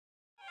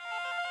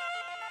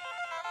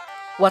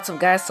What's up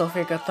guys, so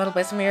here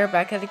Tadpole here,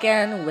 back at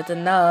again with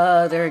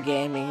another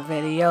gaming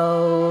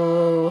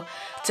video.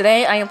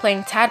 Today I am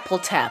playing Tadpole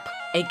Tap,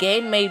 a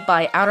game made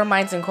by Outer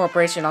Minds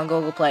Incorporation on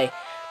Google Play.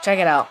 Check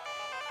it out.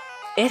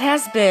 It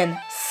has been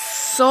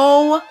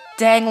so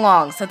dang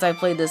long since I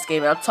played this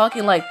game. I'm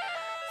talking like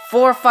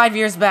 4 or 5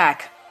 years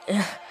back.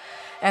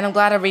 And I'm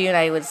glad I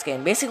reunited with this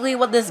game. Basically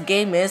what this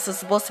game is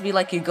supposed to be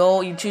like you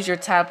choose your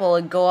tadpole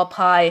and go up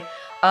high,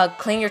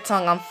 clean your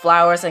tongue on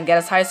flowers and get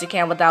as high as you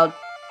can without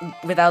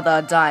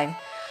dying.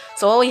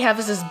 So all we have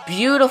is this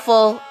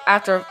beautiful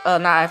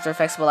not After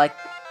Effects, but like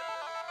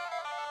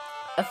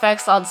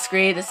effects on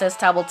screen. It says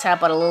Tadpole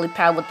Tap on a lily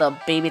pad with a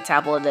baby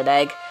tadpole and an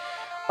egg.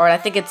 Or I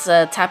think it's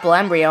a tadpole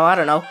embryo, I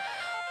don't know.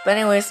 But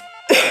anyways,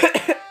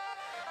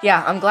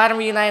 yeah, I'm glad I'm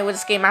reunited with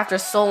this game after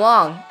so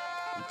long.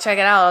 Check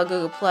it out on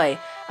Google Play.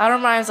 Outer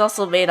Minds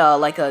also made a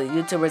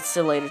YouTuber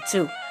simulator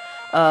too.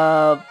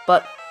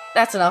 But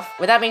that's enough.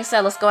 With that being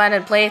said, let's go ahead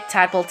and play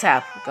Tadpole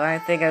Tap. I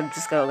think I'm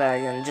just gonna go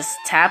ahead and just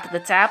tap the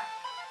tap.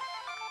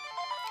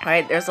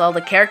 Alright, there's all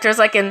the characters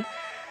I can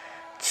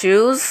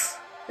choose.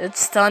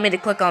 It's telling me to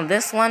click on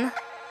this one.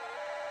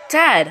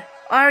 Tad!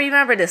 I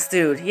remember this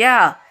dude.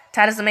 Yeah,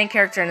 Tad is the main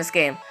character in this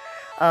game.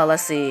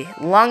 Let's see.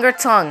 Longer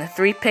tongue,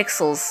 3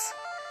 pixels.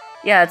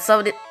 Yeah, it's some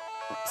of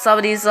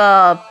these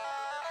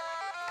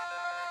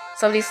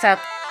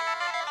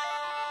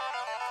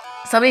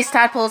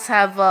tadpoles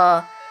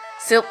have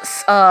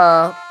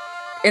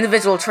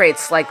individual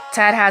traits. Like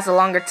Tad has a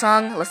longer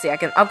tongue. Let's see, I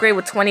can upgrade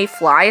with 20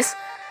 flies,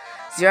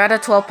 0 out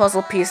of 12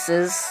 puzzle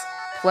pieces,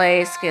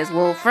 play skills.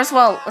 Well, first of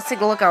all, let's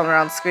take a look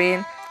around the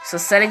screen. So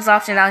settings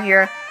option out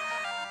here,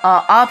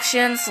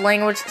 options,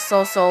 language,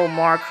 social,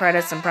 more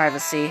credits, and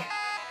privacy.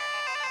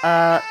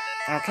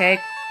 Okay.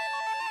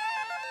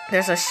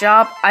 There's a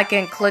shop. I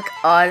can click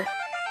on.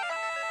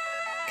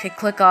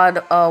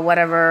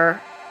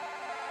 Whatever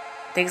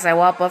things I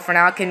want, but for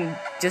now I can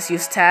just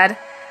use Tad.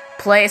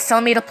 Play, it's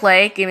telling me to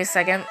play, give me a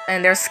second.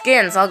 And there's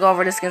skins, I'll go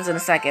over the skins in a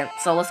second.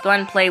 So let's go ahead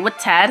and play with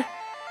Tad.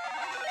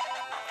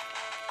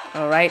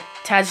 Alright,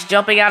 Tad's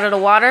jumping out of the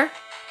water.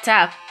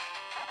 Tap.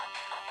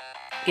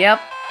 Yep,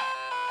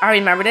 I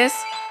remember this.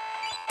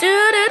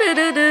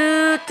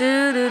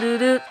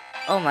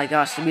 Oh my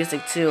gosh, the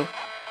music too.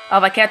 Oh,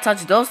 if I can't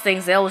touch those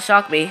things, they will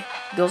shock me.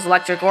 Those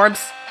electric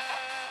orbs.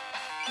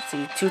 Let's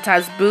see, 2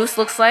 times boost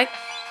looks like.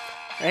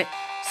 Right,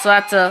 so I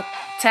have to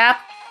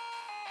tap.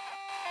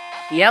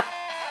 Yep.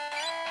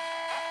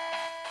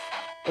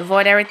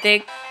 Avoid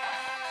everything.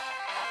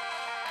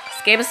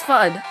 This game is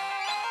fun.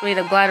 Wait,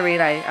 I'm glad to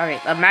read.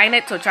 Alright, a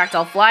magnet to attract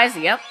all flies.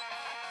 Yep.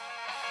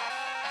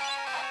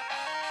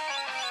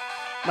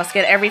 Must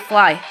get every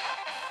fly.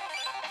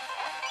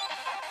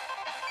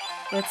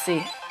 Let's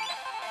see.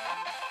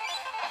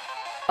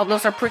 Oh,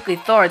 those are prickly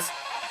thorns.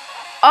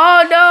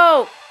 Oh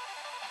no!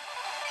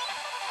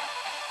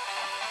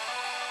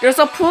 There's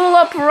a pool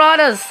of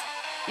piranhas.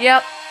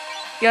 Yep.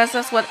 Yes,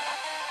 that's what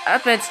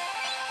happens.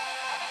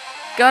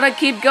 Gotta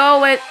keep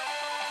going.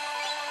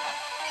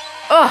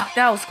 Oh,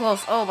 that was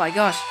close. Oh my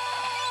gosh.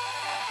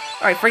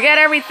 Alright, forget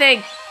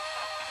everything.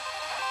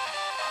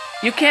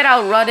 You can't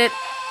outrun it.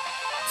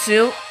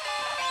 2.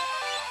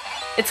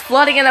 It's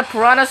flooding and the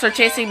piranhas are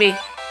chasing me.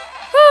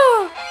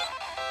 Woo!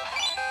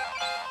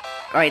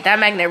 Alright, that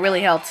magnet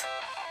really helped.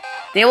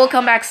 They will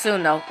come back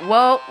soon though.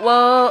 Whoa,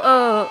 whoa,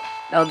 oh.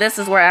 No, this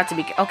is where I have to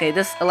be. Okay,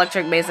 this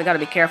electric maze, I gotta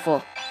be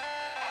careful.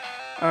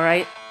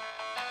 Alright.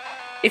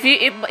 If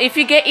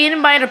you get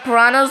eaten by the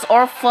piranhas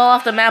or fall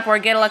off the map or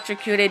get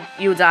electrocuted,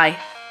 you die.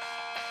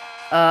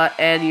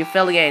 And you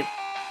fail the game.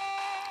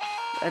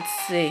 Let's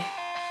see.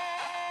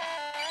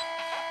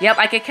 Yep,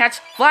 I can catch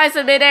flies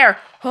in midair.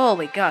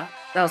 Holy god,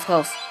 that was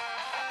close.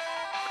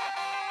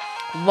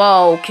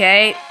 Whoa,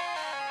 okay.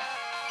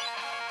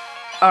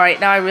 Alright,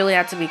 now I really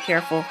have to be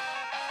careful.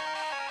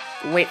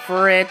 Wait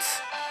for it.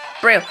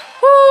 Brilliant.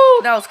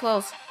 Woo! That was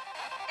close.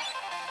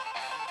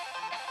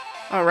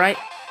 Alright.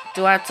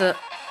 Do I have to...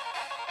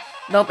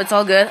 Nope, it's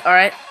all good.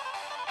 Alright.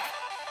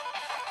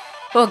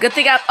 Oh, good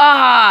thing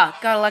got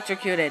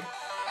electrocuted.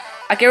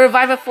 I can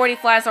revive at 40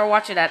 flies or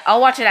watch an ad.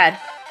 I'll watch an ad.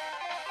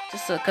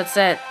 Just a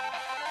consent.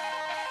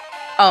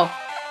 Oh.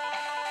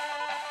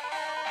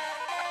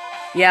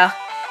 Yeah.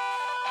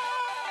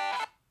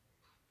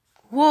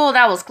 Whoa,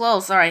 that was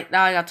close. Alright,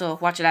 now I got to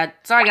watch an ad.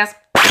 Sorry, guys.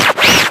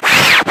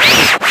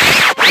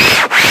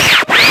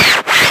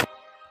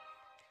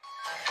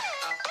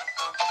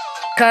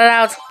 Cut it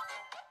out.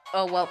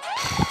 Oh, well.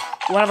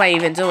 What am I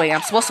even doing?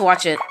 I'm supposed to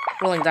watch it.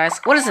 Rolling dice.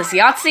 What is this,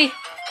 Yahtzee?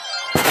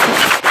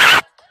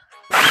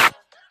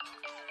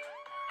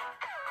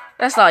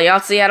 That's not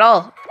Yahtzee at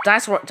all.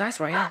 Dice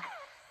Royale.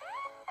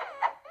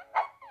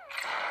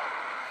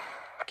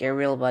 Get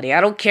real, buddy.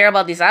 I don't care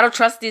about these. I don't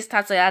trust these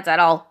types of ads at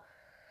all.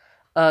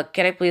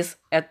 Can I please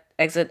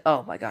exit?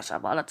 Oh my gosh,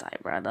 I'm on a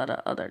timer.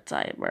 Another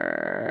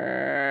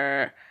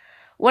timer.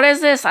 What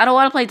is this? I don't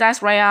want to play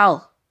Dice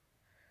Royale.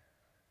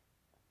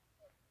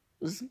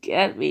 Just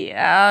get me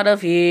out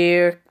of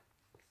here.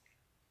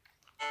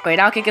 Wait,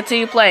 now I can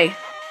continue play.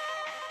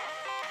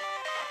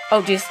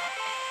 Oh, jeez.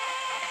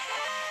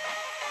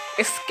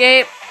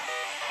 Escape.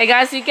 Hey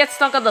guys, you get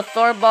stuck on the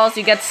thorn balls,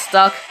 you get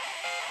stuck.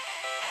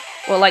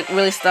 Well, like,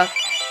 really stuck.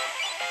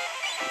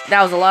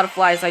 That was a lot of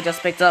flies I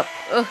just picked up.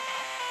 Ugh.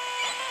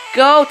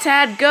 Go,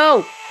 Tad,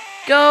 go!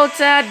 Go,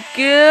 Tad,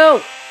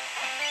 go!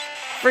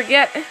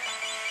 Forget.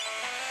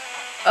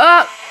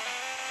 Alright,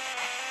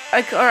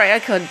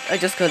 I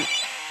just couldn't.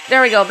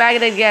 There we go, back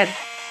it again.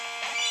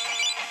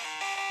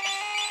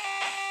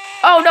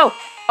 Oh, no!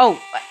 Oh,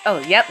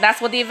 yep,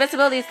 that's what the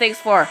invincibility thing's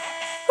for.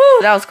 Whew,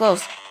 that was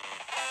close.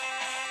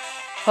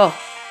 Oh,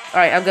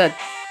 alright, I'm good.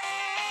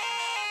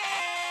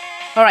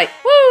 Alright,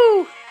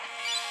 woo!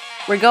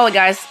 We're going,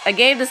 guys.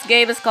 This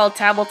game is called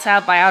Tadpole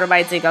Tap by Outer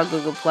Minds Inc. on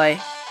Google Play.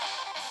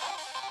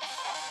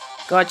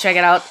 Go and check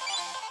it out.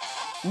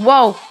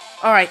 Whoa!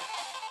 Alright.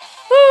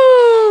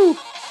 Woo!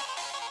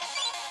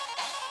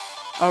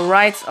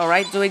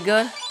 Alright, doing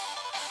good.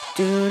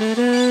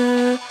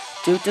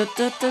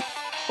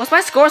 What's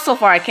my score so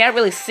far? I can't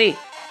really see.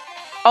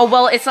 Oh,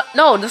 well, it's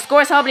no, the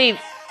score is how many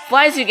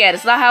flies you get.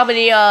 It's not how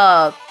many,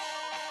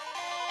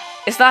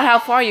 it's not how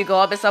far you go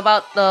up. It's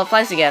about the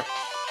flies you get.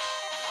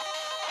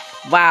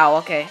 Wow,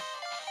 okay.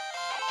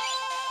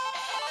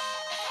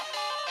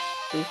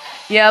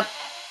 Yep.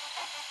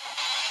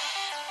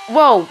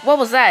 Whoa, what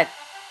was that?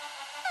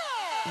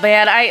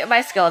 Man,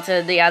 my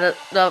skeleton,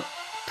 the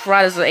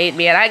piranhas ate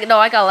me, and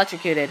I got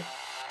electrocuted.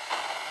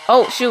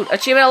 Oh, shoot,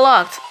 achievement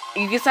unlocked.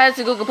 You can sign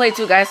into Google Play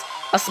too, guys.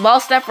 A small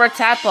step for a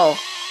tadpole.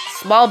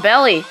 Small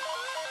belly.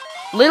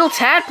 Little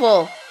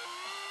tadpole.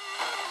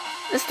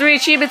 There's 3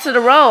 achievements in a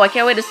row. I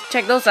can't wait to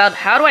check those out.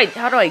 How do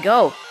I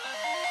go?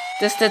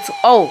 Distance.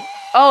 Oh,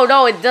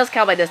 no, it does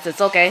count my distance.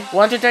 Okay,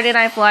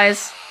 139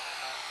 flies.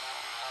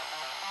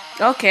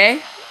 Okay,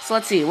 so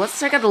let's see. Let's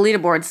check out the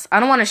leaderboards. I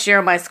don't want to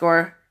share my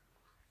score.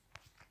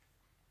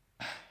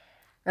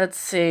 Let's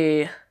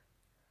see.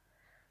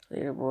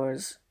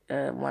 Leaderboards.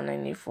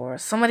 194.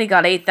 Somebody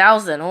got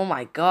 8,000. Oh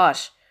my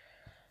gosh.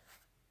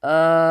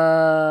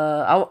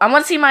 I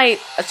want to see my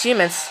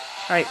achievements.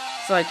 Alright,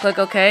 so I click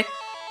OK.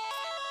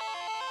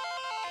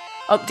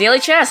 Oh, daily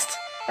chest.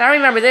 I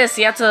remember this.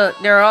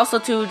 There are also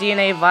 2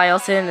 DNA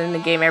vials hidden in the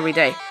game every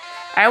day.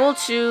 I will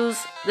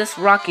choose this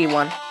rocky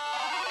one.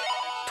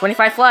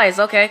 25 flies,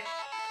 okay.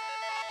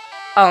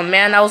 Oh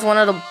man, that was one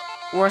of the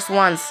worst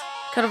ones.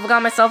 Could have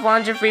got myself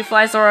 100 free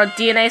flies or a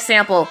DNA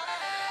sample.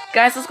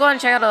 Guys, let's go ahead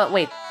and check out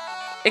wait.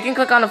 You can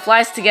click on the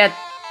flies to get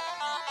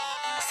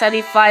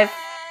 75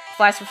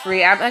 flies for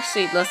free.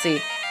 Actually, let's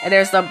see. And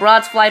there's the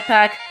bronze fly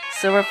pack,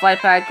 silver fly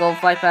pack, gold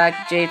fly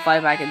pack, jade fly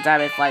pack, and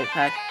diamond fly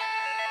pack.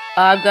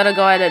 I'm gonna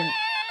go ahead and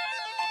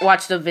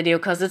watch the video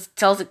because it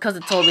told me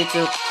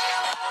to.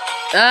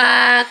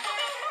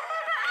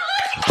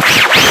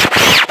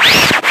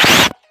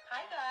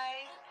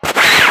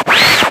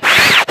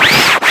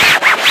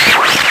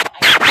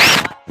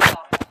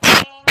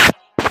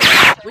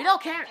 We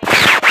don't care.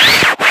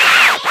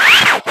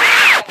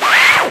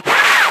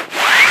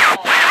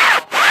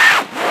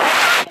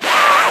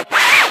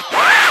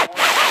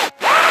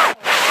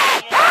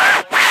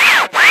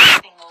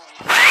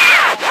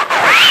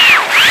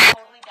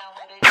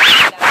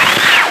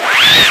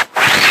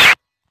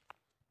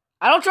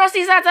 I don't trust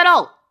these ads at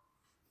all.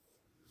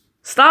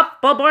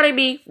 Stop bombarding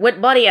me with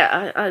money.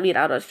 I mean,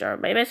 I'm not sure.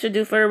 Maybe I should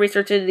do further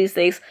research into these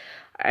things.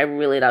 I'm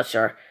really not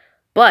sure.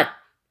 But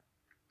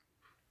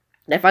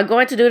if I'm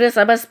going to do this,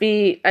 I must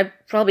be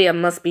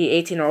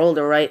 18 or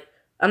older, right?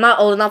 I'm not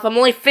old enough. I'm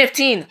only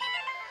 15.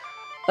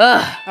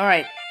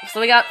 Alright.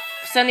 So we got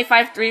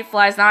 75 3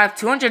 flies. Now I have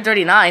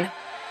 239.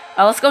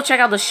 Let's go check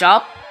out the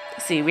shop.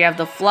 Let's see, we have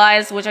the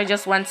flies, which I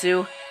just went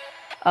to.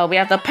 We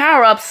have the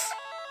power-ups,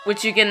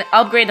 which you can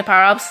upgrade the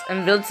power-ups.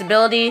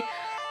 Invincibility,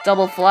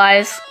 double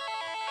flies.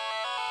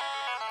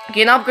 You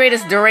can upgrade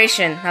its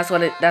duration. That's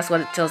what it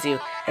tells you.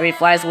 Every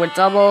flies with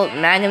double.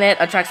 Magnet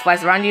attracts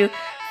flies around you.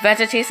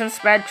 Vegetation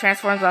spread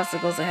transforms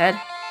obstacles ahead.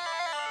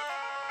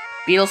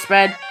 Beetle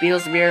spread,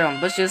 beetles appear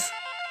on bushes.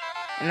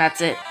 And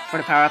that's it for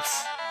the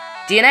power-ups.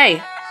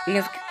 DNA!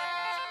 You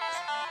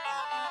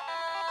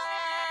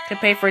can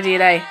pay for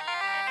DNA.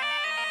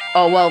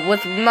 Oh, well,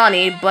 with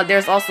money, but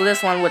there's also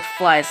this one with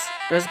flies.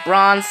 There's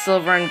bronze,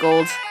 silver, and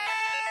gold.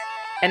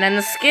 And then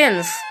the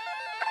skins.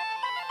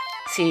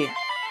 Let's see.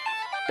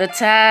 Let's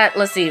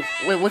see.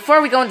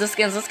 Before we go into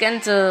skins, let's get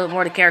into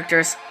more of the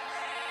characters.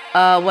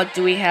 What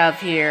do we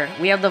have here?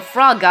 We have the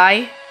frog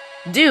guy.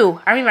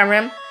 I remember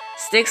him.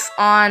 Sticks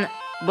on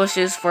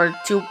bushes for a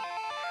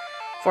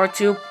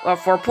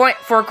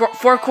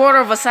quarter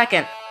of a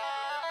second.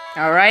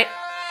 Alright.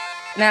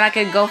 And then I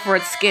can go for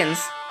its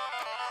skins.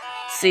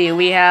 See,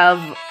 we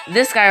have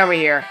this guy over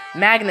here.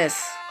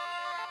 Magnus.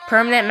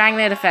 Permanent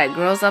magnet effect.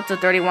 Grows up to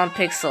 31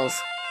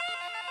 pixels.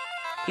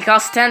 He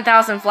costs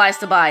 10,000 flies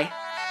to buy.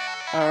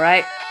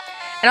 Alright.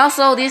 And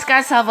also, these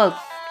tadpoles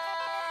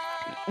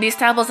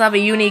have a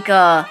unique,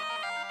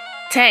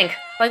 tank.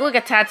 Like, look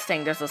at Tad's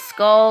tank. There's a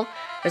skull,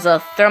 there's a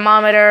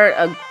thermometer,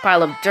 a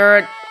pile of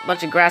dirt, a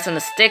bunch of grass and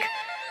a stick.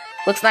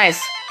 Looks nice.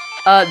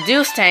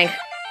 Deuce tank.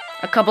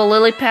 A couple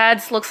lily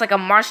pads. Looks like a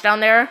marsh down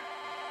there.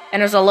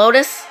 And there's a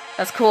lotus.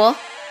 That's cool.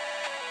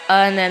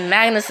 And then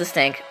Magnus's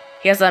tank.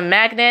 He has a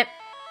magnet.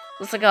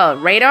 Looks like a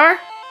radar.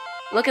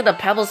 Look at the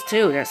pebbles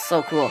too. They're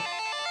so cool.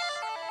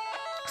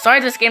 Sorry,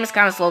 this game is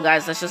kind of slow,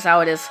 guys. That's just how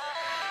it is.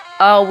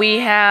 We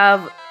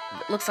have,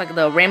 looks like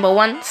the rainbow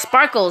one.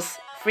 Sparkles.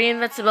 Free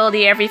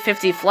invincibility every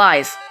 50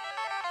 flies.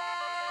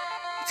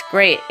 It's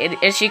great.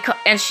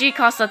 And she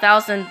costs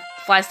 1,000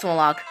 flies to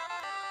unlock.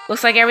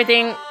 Looks like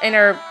everything in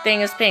her thing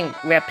is pink.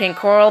 We have pink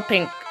coral,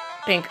 pink.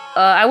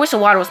 I wish the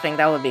water was pink.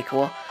 That would be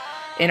cool.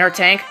 In her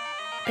tank,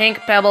 pink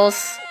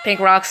pebbles,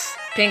 pink rocks,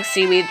 pink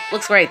seaweed.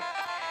 Looks great.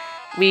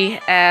 We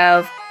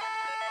have.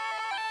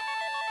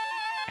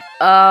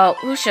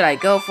 Who should I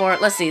go for?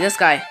 Let's see, this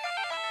guy.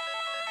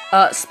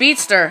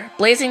 Speedster,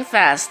 blazing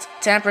fast,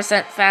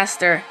 10%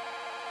 faster,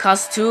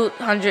 costs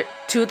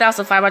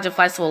 2,500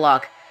 flies to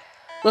unlock.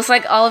 Looks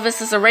like all of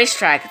this is a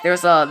racetrack.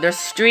 There's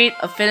street,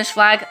 a finish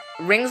flag,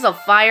 rings of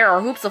fire,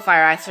 or hoops of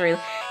fire actually,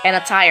 and a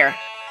tire.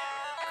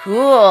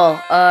 Cool.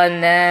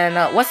 And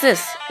then, what's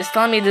this? It's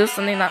telling me to do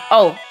something not.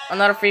 Oh,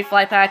 another free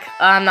fly pack.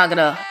 I'm not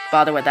gonna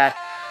bother with that.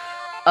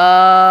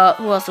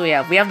 Who else do we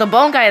have? We have the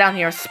bone guy down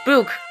here,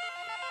 Spook.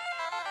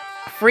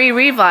 Free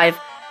revive.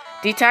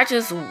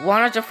 Detaches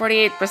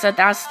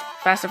 148%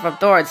 faster from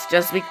Thorns.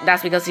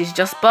 That's because he's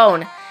just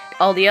bone.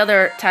 All the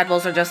other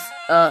tadpoles are just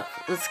the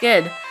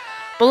skin.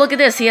 But look at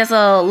this. He has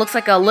looks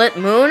like a lit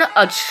moon,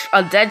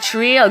 a dead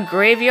tree, a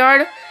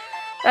graveyard.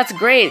 That's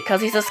great because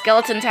he's a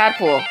skeleton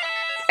tadpole,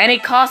 and he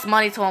costs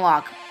money to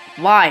unlock.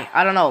 Why?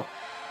 I don't know.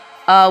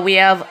 We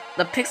have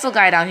the pixel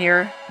guy down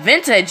here,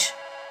 Vintage.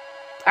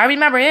 I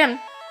remember him.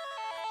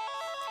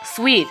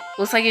 Sweet.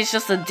 Looks like he's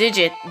just a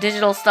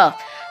digital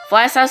stuff.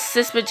 Flies has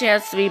suspicious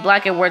chance to be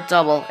black and worth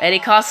double, and he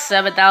costs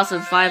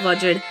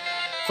 7,500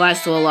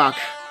 flies to unlock.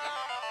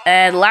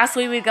 And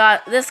lastly, we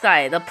got this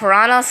guy, the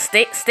Piranha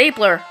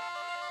Stapler.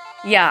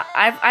 Yeah,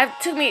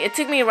 it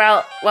took me a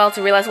while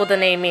to realize what the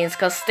name means,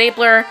 cause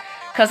stapler,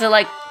 cause it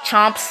like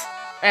chomps.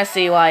 I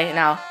see why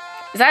now.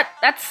 Is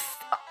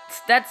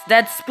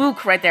that's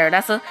Spook right there.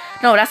 That's the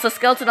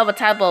skeleton of a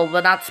tadpole,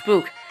 but not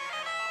Spook.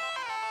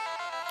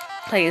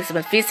 He's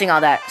been feasting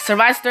on that.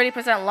 Survives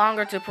 30%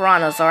 longer to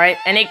piranhas, alright?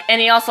 And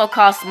he also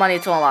costs money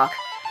to unlock.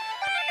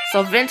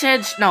 So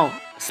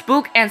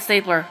Spook and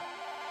Stapler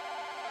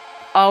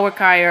all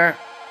require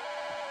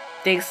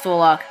things to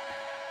unlock.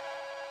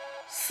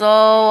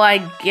 So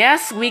I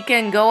guess we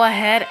can go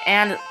ahead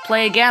and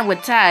play again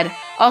with Tad.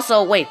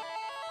 Also, wait.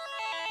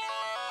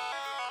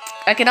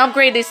 I can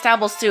upgrade these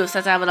tadpoles too,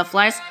 since I have enough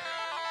flies.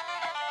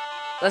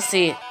 Let's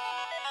see.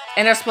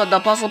 And there's the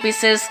puzzle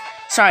pieces.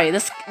 Sorry, the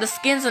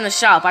skin's in the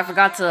shop. I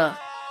forgot to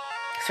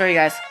show you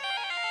guys.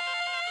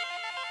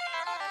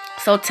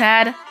 So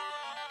Tad,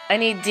 I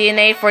need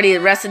DNA for the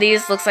rest of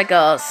these. Looks like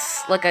a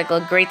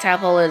great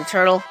tadpole and a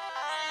turtle.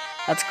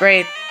 That's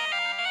great.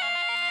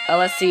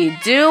 Let's see.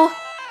 Do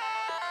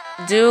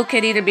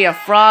can either be a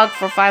frog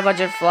for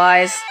 500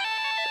 flies.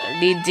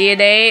 Need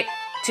DNA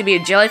to be a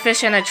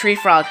jellyfish and a tree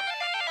frog.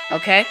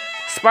 Okay.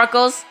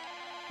 Sparkles.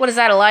 What is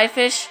that? A live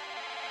fish?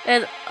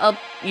 And a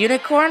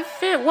unicorn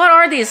fish? What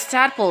are these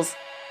tadpoles?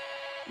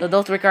 They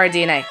don't require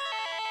DNA.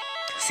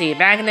 See,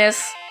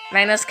 Magnus.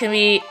 Magnus can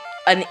be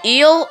an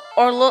eel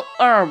or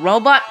a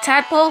robot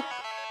tadpole.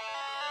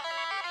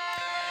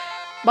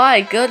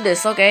 My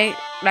goodness. Okay.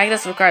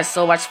 Magnus requires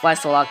so much flies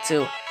to unlock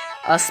too.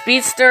 A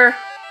speedster.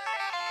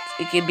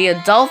 It can be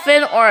a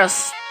dolphin or a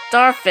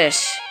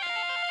starfish.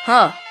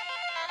 Huh.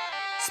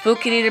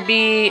 Spook can either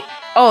be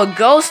a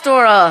ghost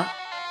or a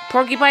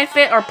porcupine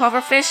fish or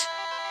pufferfish.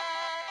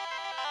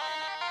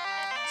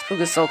 Spook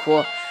is so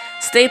cool.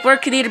 Stapler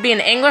can either be an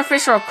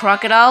anglerfish or a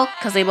crocodile,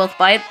 because they both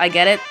bite. I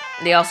get it.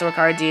 They also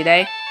require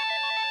DNA.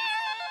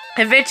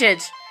 And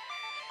Vintage.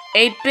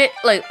 8-bit,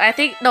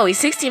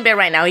 he's 16-bit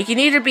right now. He can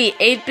either be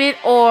 8-bit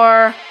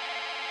or...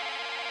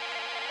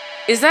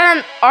 Is that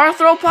an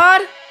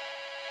arthropod?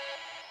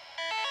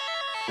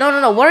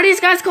 No. What are these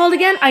guys called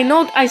again?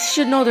 I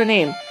should know their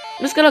name.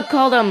 I'm just gonna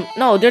call them...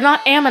 No, they're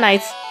not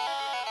ammonites.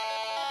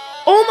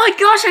 Oh my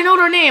gosh, I know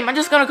their name. I'm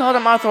just gonna call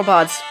them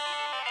arthropods.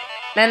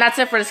 Man, that's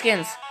it for the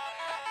skins.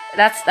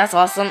 That's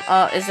awesome.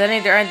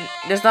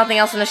 There's nothing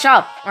else in the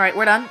shop. Alright,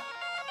 we're done.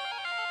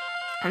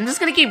 I'm just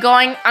gonna keep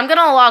going. I'm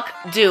gonna unlock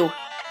Do.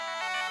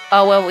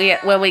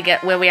 Where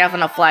we have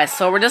enough flies.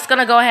 So we're just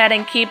gonna go ahead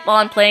and keep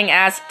on playing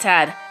as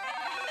Tad.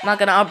 I'm not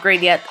gonna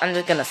upgrade yet. I'm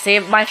just gonna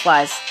save my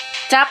flies.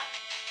 Tap.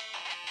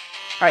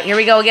 Alright, here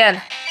we go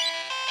again.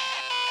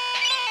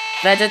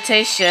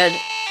 Vegetation.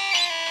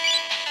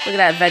 Look at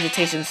that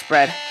vegetation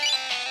spread.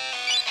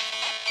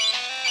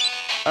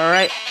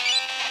 Alright.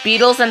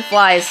 Beetles and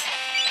flies.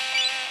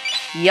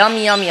 Yum,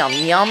 yum, yum,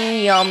 yum,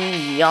 yum,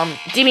 yum.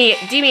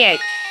 DNA.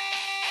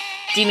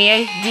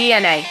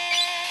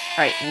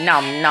 Alright,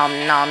 nom, nom,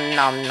 nom,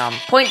 nom, nom.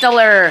 Point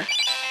doubler.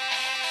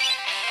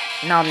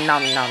 Nom,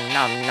 nom, nom,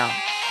 nom, nom.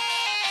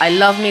 I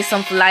love me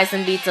some flies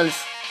and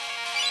beetles.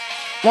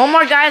 Once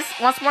more,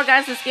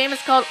 guys. This game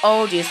is called,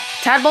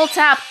 Tadpole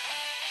Tap.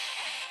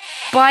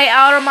 By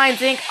Outer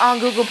Minds Inc. on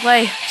Google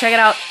Play. Check it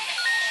out.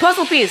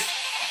 Puzzle piece.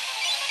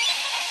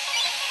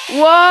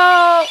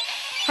 Whoa!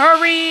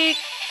 Hurry!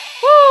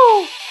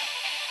 Woo!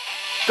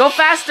 Go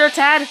faster,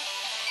 Tad!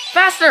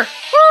 Faster!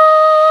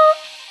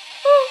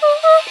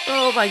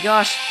 Oh my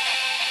gosh.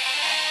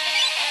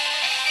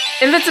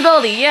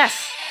 Invincibility,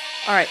 yes!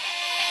 Alright.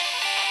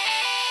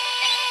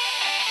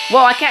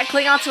 Whoa, I can't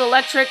cling onto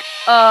electric,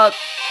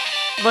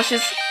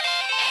 bushes.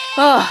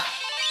 Oh.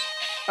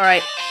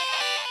 Alright.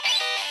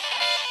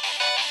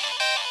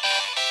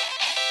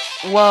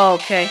 Whoa,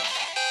 okay.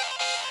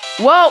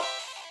 Whoa!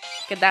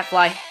 Get that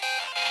fly.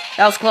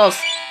 That was close.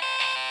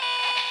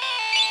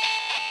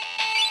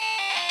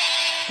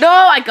 No,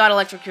 I got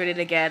electrocuted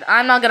again.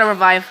 I'm not gonna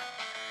revive.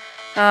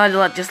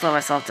 Just let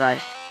myself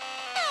die.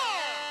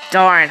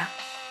 Darn.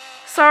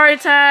 Sorry,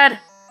 Ted.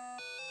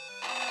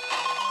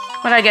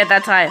 What did I get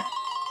that time?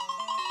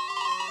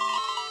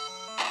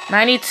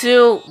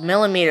 92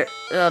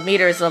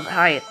 meters of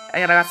height.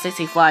 I got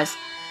 60 flies.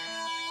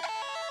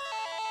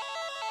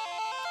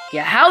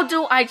 Yeah, how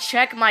do I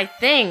check my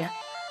thing?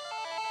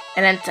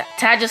 And then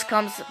Tad just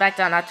comes back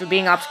down after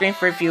being off screen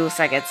for a few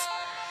seconds.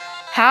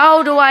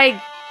 How do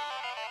I...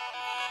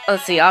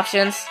 Let's see,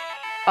 options,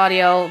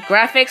 audio,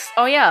 graphics.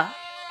 Oh yeah.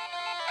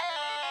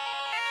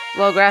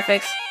 Low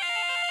graphics.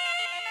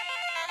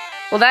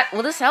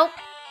 Will this help?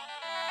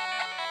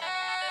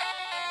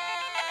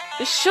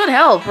 This should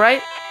help,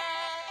 right?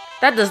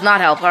 That does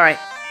not help. Alright.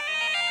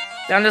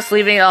 I'm just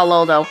leaving it all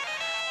low though.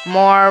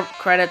 More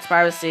credits,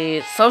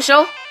 privacy,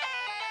 social.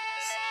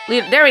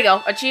 There we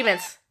go.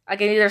 Achievements. I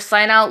can either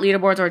sign out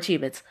leaderboards or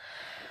achievements.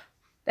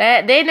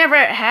 They never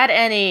had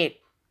any.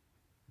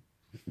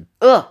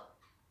 Ugh.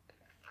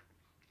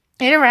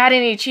 They never had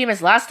any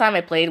achievements last time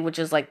I played, which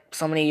is like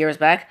so many years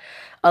back.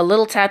 A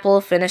little tadpole,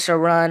 finish a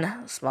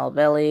run. Small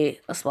belly,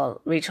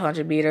 reach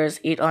 100 meters,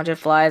 eat 100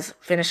 flies,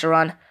 finish a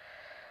run.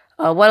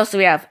 What else do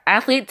we have?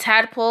 Athlete,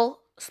 tadpole,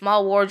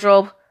 small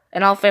wardrobe,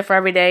 an outfit for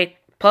every day,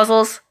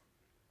 puzzles.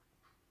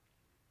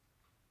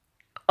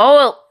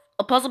 Oh,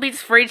 a puzzle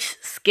piece for each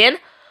skin.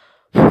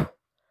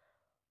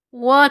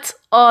 What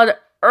on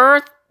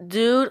earth,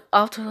 dude?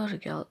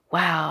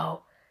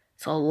 Wow,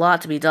 it's a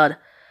lot to be done.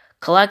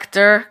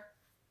 Collector.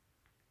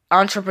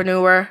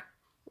 Entrepreneur.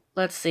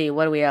 Let's see,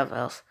 what do we have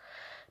else?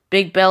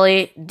 Big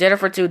belly, dinner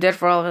for two, dinner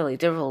for all belly,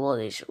 dinner for one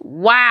each.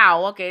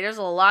 Wow, okay, there's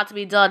a lot to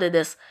be done in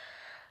this.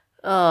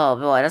 Oh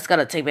boy, that's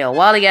gonna take me a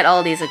while to get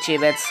all these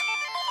achievements.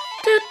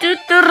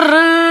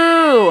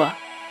 Alright,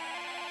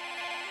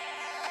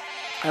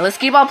 let's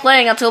keep on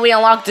playing until we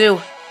unlock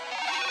Do.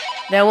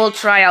 Then we'll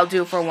try out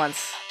Do for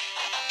once.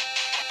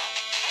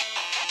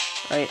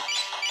 Right.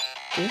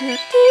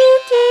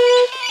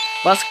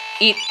 Must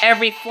eat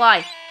every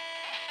fly.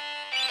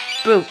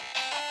 Boop.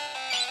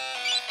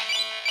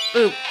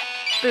 Boop.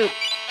 Boop.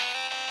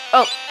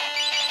 Oh.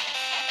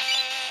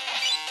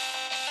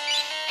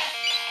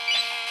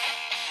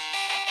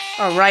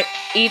 Alright,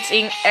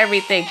 eating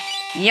everything.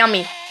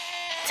 Yummy.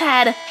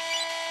 Tad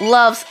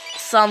loves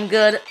some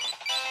good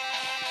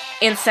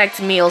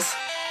insect meals.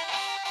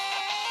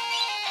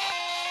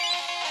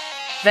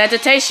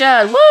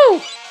 Vegetation.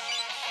 Woo!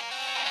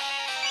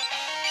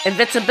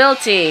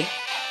 Invincibility.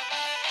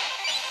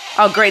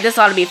 Oh great, this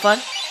ought to be fun.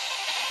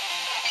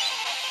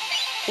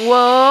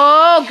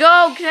 Whoa!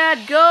 Go,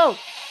 Cat, go!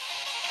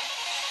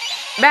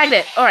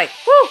 Magnet. Alright.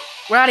 Woo!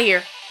 We're out of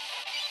here.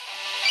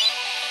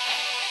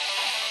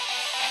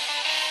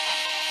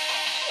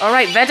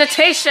 Alright,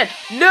 vegetation.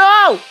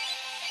 No!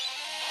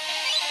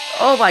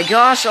 Oh my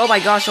gosh, oh my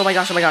gosh, oh my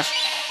gosh, oh my gosh.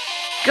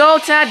 Go,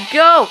 Tad,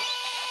 go!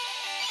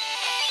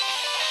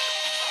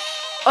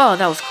 Oh,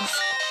 that was close.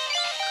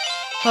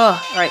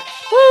 Oh, alright.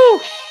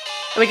 Woo!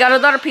 And we got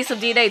another piece of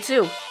DNA,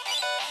 too.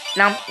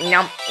 Nom,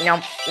 nom,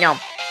 nom, nom.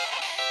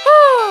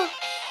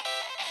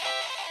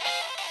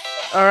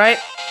 Alright.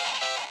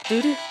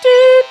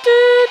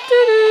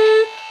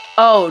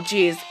 Oh,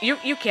 jeez.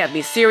 You can't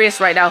be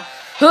serious right now.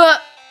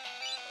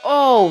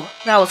 Oh,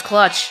 that was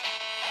clutch.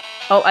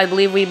 Oh, I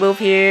believe we move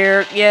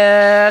here.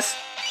 Yes.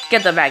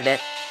 Get the magnet.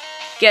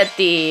 Get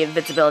the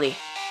invincibility.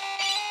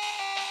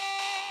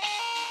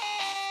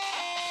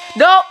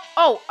 No!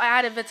 Oh, I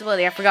had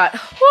invincibility. I forgot.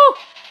 Woo!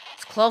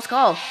 It's a close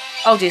call.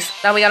 Oh, jeez.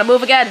 Now we gotta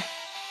move again.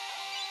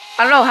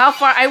 I don't know how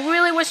far. I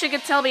really wish you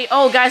could tell me.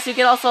 Oh, guys, you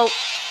can also...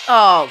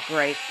 Oh,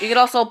 great. You can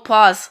also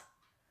pause.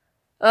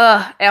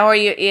 Or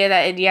you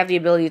have the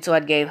ability to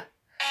end game.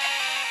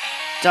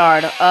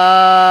 Darn.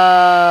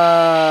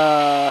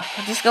 I'm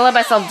just gonna let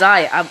myself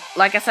die.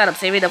 Like I said, I'm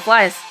saving the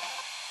flies.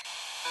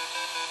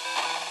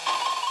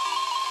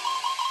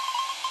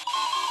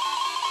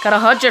 Got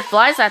 100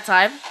 flies that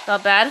time.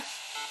 Not bad.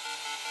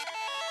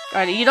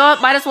 Alright, you know what?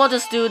 Might as well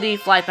just do the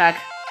fly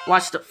pack.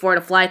 Watch for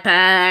the fly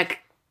pack.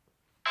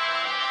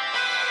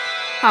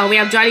 Oh, we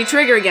have Johnny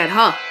Trigger again,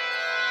 huh?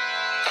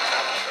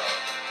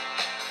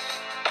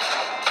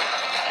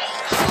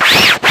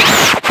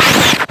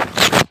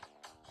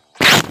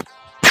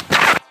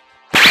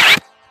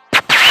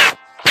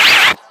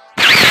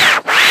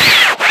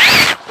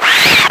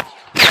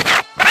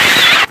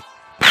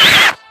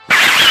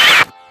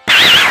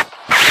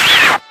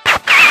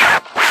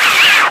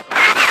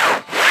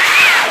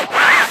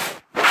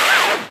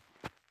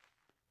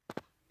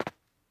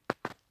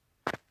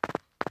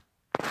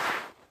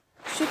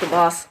 Shoot the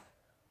boss.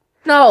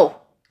 No!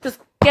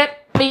 Just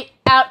get me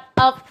out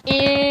of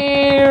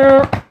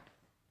here!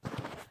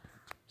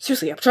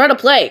 Seriously, I'm trying to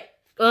play.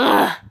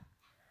 Ugh.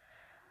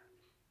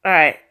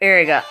 Alright, here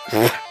we go.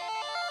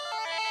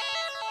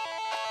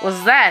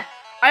 What's that?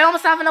 I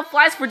almost have enough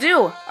flies for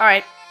Dew.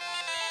 Alright.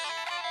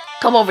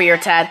 Come over here,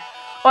 Tad.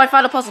 Oh, I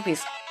found a puzzle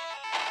piece.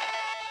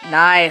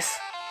 Nice.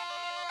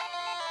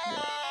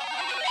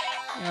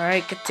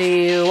 Alright,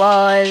 continue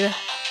on.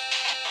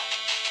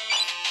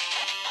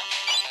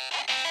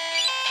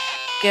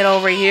 Get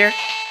over here.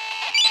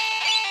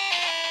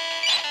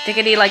 Think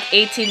I need like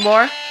 18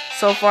 more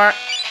so far.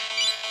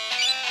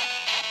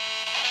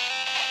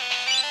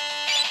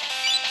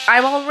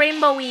 I'm all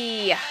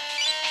rainbowy.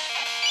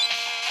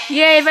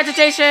 Yay,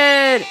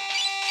 vegetation!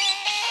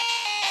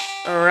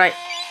 Alright.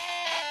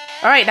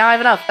 Alright, now I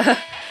have enough.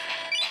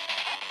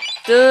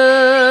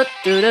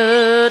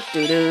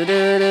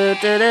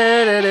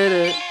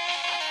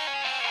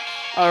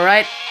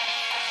 Alright.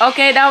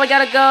 Okay, now we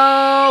gotta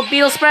go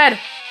beetle spread.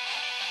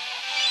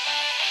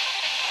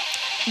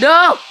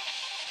 No!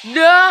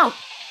 No!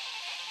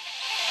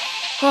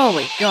 Oh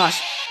my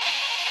gosh.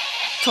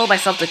 Told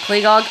myself to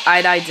Klingon,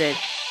 and I did.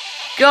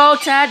 Go,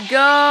 Tad,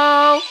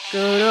 go!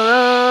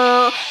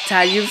 Go!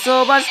 Tad, you've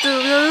so much to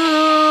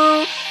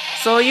do.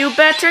 So you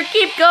better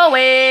keep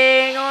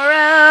going, or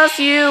else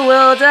you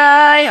will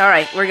die.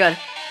 Alright, we're good.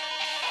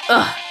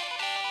 Ugh.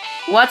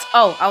 What?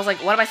 Oh, I was like,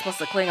 what am I supposed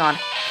to cling on?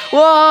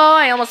 Whoa,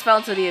 I almost fell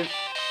into the...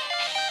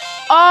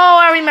 Oh,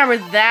 I remember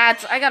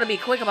that. I gotta be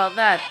quick about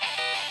that.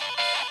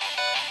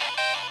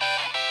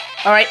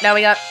 Alright, now we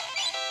got...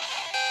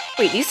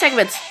 Wait, these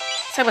segments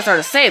are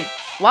the same.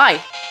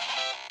 Why?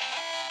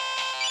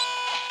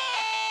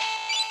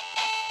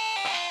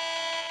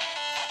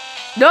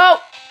 No!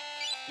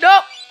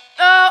 No!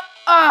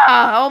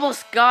 I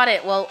almost got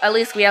it. Well, at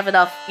least we have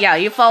enough. Yeah,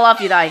 you fall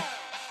off, you die.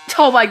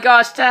 Oh my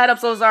gosh, Tad, I'm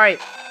so sorry.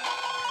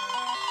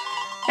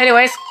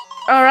 Anyways,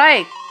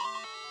 alright.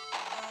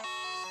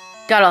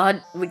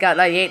 We got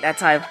 98 that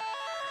time.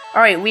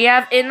 Alright, we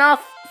have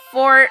enough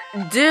for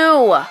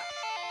Dew.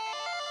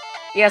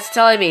 Yes,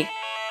 telling me.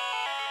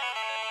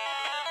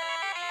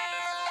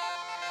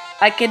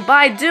 I can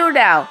buy Dew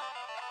now.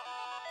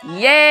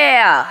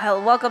 Yeah!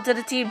 Welcome to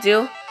the team,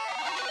 Dew.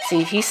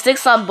 See, he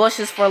sticks on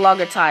bushes for a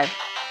longer time.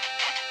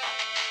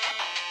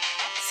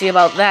 See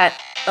about that.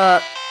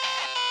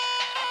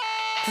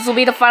 This will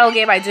be the final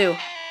game I do.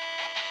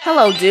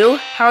 Hello, Dew.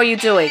 How are you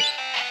doing?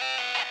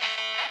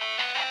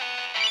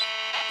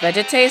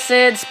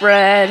 Vegetation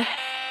spread.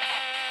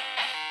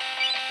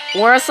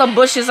 Where are some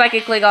bushes I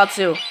can cling on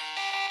to?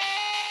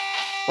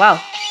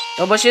 Wow.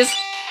 No bushes?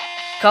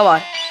 Come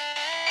on.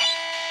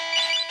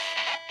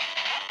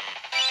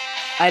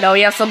 I know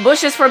you have some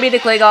bushes for me to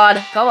cling on.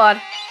 Come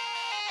on.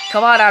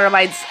 Come on, Outer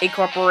Minds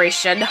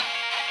Incorporation.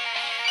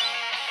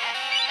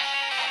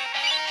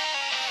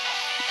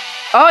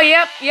 Oh,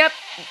 yep.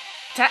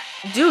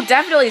 Dude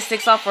definitely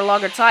sticks off for a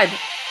longer time.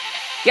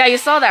 Yeah, you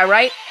saw that,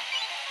 right?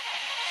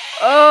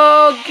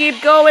 Oh,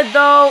 keep going,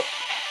 though.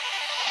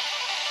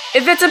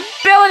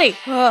 Invincibility!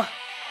 Ugh.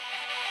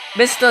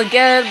 Missed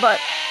again, but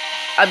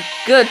I'm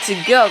good to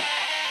go.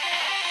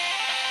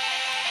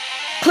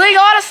 Cling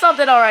on to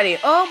something already!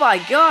 Oh my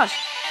gosh!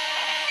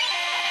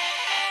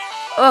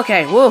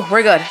 Okay, woo,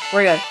 we're good.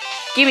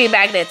 Give me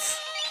magnets.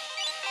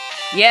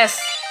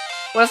 Yes.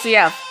 What else do we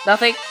have?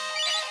 Nothing?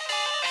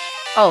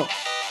 Oh.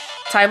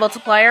 Time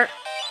multiplier.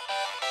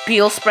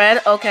 Beetle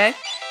spread, okay.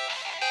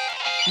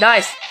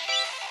 Nice.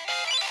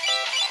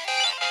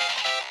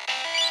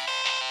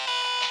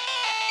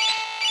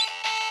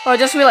 Oh, I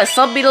just realized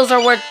some beetles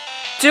are worth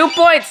 2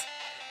 points!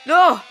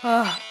 No!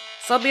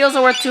 Some beetles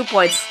are worth 2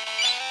 points.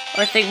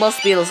 Or I think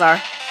most beetles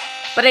are.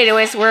 But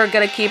anyways, we're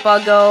gonna keep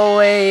on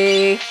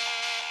going.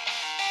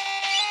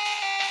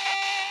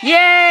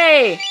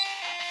 Yay!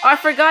 I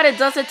forgot it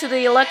does it to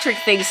the electric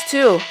things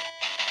too.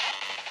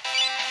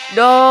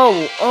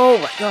 No! Oh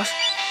my gosh.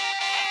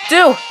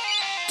 Dew,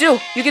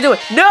 you can do it.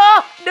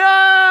 No!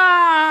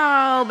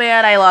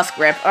 Man, I lost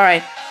grip.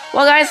 Alright.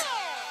 Well, guys.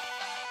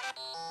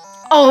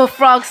 Oh, a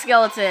frog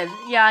skeleton.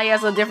 Yeah, he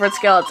has a different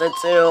skeleton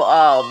too.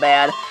 Oh,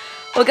 man.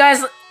 Well,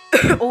 guys.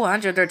 Oh,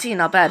 113.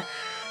 Not bad.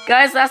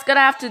 Guys, that's gonna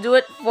have to do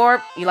it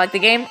for... You like the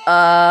game?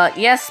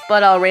 Yes,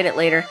 but I'll rate it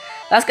later.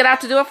 That's gonna have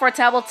to do it for a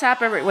Tadpole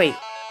Tap every... Wait.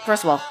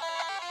 First of all.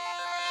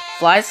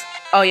 Flies?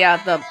 Oh, yeah,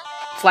 the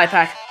fly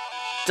pack.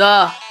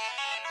 Duh.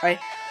 Alright.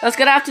 That's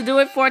gonna have to do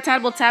it for a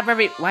Tadpole Tap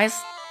every... Why is...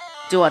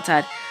 Do a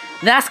Tad.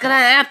 That's gonna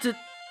have to...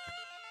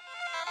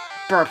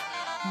 Burp.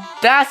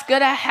 That's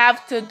gonna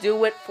have to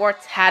do it for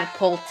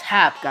Tadpole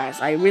Tap,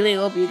 guys. I really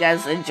hope you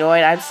guys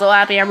enjoyed. I'm so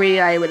happy I'm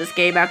reunited with this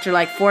game after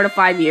like 4 to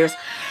 5 years.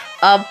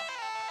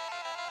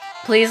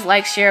 Please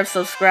like, share, and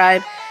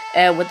subscribe.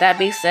 And with that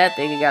being said,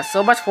 thank you guys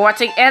so much for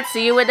watching, and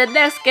see you in the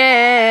next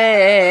game.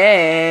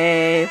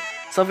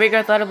 So,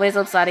 Vigor, Thunder Blaze,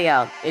 I'm signing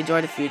out.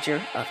 Enjoy the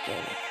future of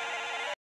gaming.